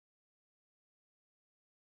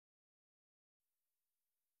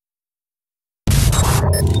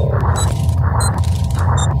Loot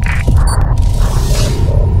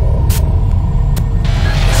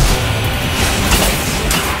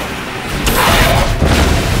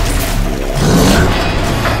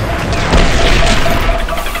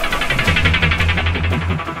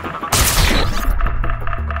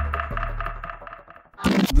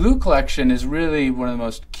collection is really one of the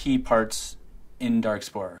most key parts in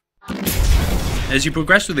Darkspore. As you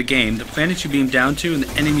progress through the game, the planets you beam down to and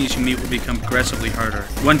the enemies you meet will become progressively harder.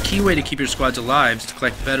 One key way to keep your squads alive is to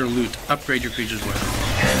collect better loot to upgrade your creatures with.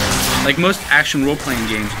 Like most action role-playing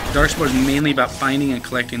games, Darkspore is mainly about finding and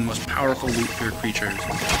collecting the most powerful loot for your creatures.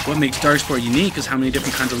 What makes Darkspore unique is how many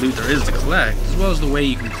different kinds of loot there is to collect, as well as the way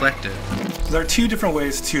you can collect it. There are two different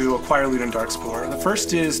ways to acquire loot in Darkspore. The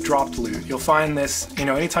first is dropped loot. You'll find this,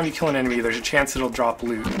 anytime you kill an enemy, there's a chance it'll drop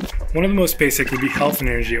loot. One of the most basic would be health and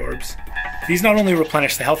energy orbs. These not only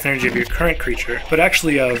replenish the health and energy of your current creature, but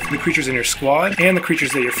actually of the creatures in your squad and the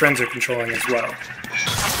creatures that your friends are controlling as well.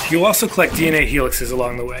 You'll also collect DNA helixes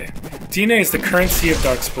along the way. DNA is the currency of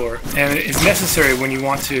Darkspore, and it is necessary when you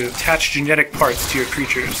want to attach genetic parts to your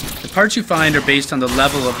creatures. The parts you find are based on the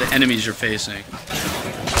level of the enemies you're facing.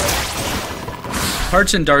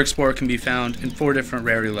 Parts in Darkspore can be found in 4 different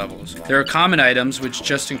rarity levels. There are common items which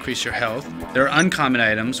just increase your health. There are uncommon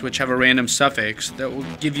items which have a random suffix that will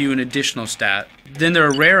give you an additional stat. Then there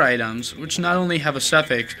are rare items which not only have a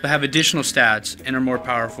suffix but have additional stats and are more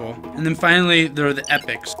powerful. And then finally there are the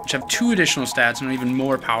epics, which have 2 additional stats and are even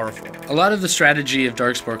more powerful. A lot of the strategy of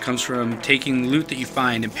Darkspore comes from taking loot that you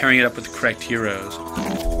find and pairing it up with the correct heroes.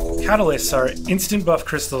 Catalysts are instant buff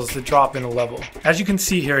crystals that drop in a level. As you can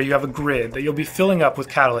see here, you have a grid that you'll be filling up with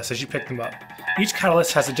catalysts as you pick them up. Each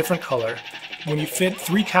catalyst has a different color. When you fit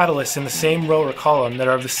 3 catalysts in the same row or column that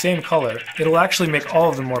are of the same color, it'll actually make all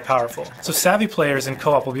of them more powerful. So savvy players in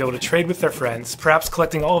co-op will be able to trade with their friends, perhaps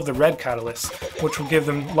collecting all of the red catalysts, which will give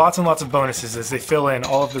them lots and lots of bonuses as they fill in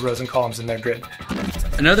all of the rows and columns in their grid.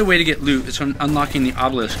 Another way to get loot is from unlocking the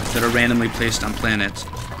obelisks that are randomly placed on planets.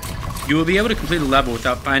 You will be able to complete a level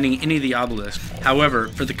without finding any of the obelisks. However,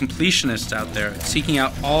 for the completionists out there, seeking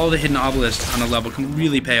out all the hidden obelisks on a level can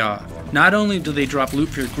really pay off. Not only do they drop loot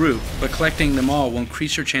for your group, but collecting them all will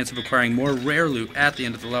increase your chance of acquiring more rare loot at the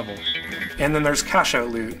end of the level. And then there's cash out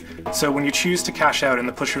loot. So when you choose to cash out in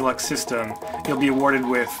the push your luck system, you'll be awarded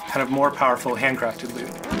with kind of more powerful handcrafted loot.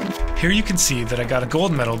 Here you can see that I got a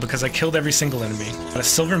gold medal because I killed every single enemy, a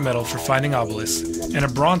silver medal for finding obelisks, and a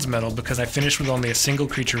bronze medal because I finished with only a single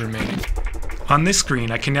creature remaining. On this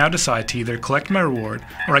screen, I can now decide to either collect my reward,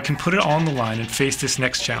 or I can put it all on the line and face this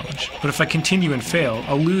next challenge. But if I continue and fail,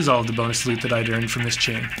 I'll lose all of the bonus loot that I'd earned from this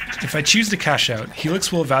chain. If I choose to cash out, Helix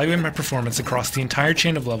will evaluate my performance across the entire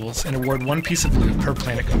chain of levels and award 1 piece of loot per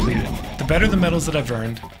planet completed. The better the medals that I've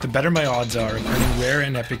earned, the better my odds are of earning rare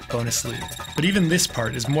and epic bonus loot. But even this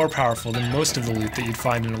part is more powerful than most of the loot that you'd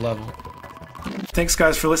find in a level. Thanks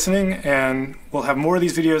guys for listening, and we'll have more of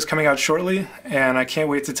these videos coming out shortly, and I can't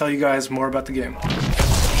wait to tell you guys more about the game.